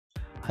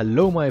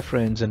Hello my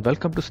friends and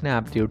welcome to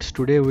Snaptudes.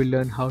 Today we'll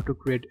learn how to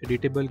create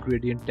editable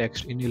gradient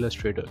text in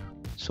Illustrator.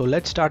 So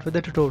let's start with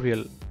the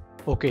tutorial.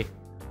 Okay,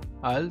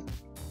 I'll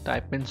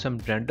type in some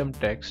random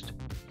text,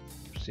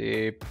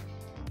 say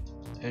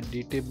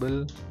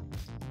editable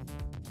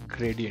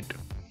gradient,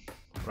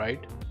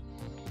 right?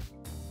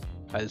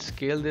 I'll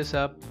scale this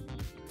up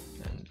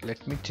and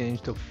let me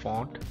change the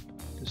font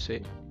to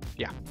say,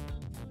 yeah.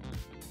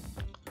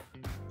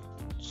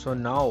 So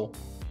now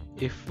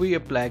if we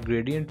apply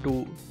gradient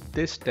to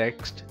this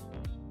text,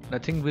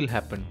 nothing will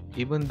happen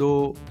even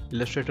though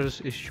Illustrator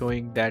is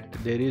showing that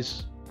there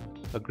is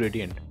a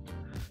gradient.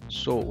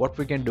 So what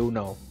we can do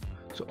now,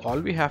 so all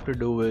we have to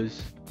do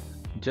is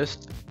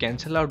just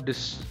cancel out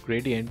this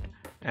gradient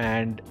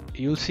and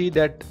you'll see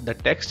that the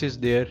text is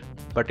there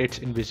but it's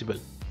invisible.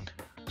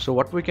 So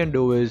what we can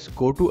do is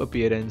go to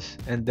appearance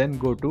and then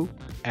go to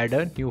add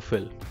a new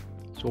fill.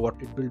 So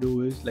what it will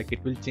do is like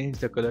it will change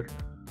the color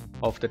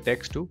of the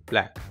text to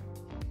black.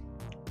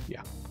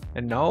 Yeah,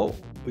 and now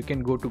we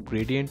can go to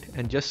gradient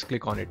and just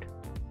click on it.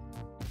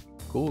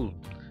 Cool.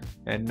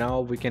 And now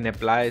we can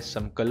apply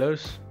some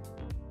colors,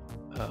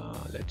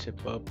 let's say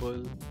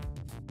purple,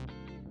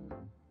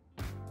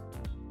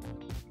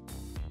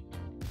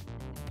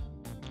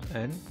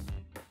 and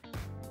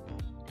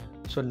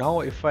so now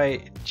if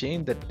I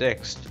change the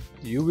text,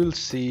 you will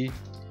see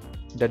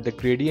that the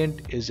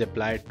gradient is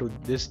applied to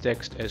this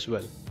text as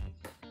well.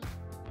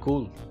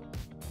 Cool.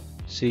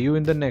 See you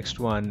in the next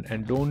one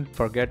and don't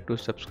forget to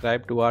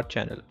subscribe to our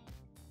channel.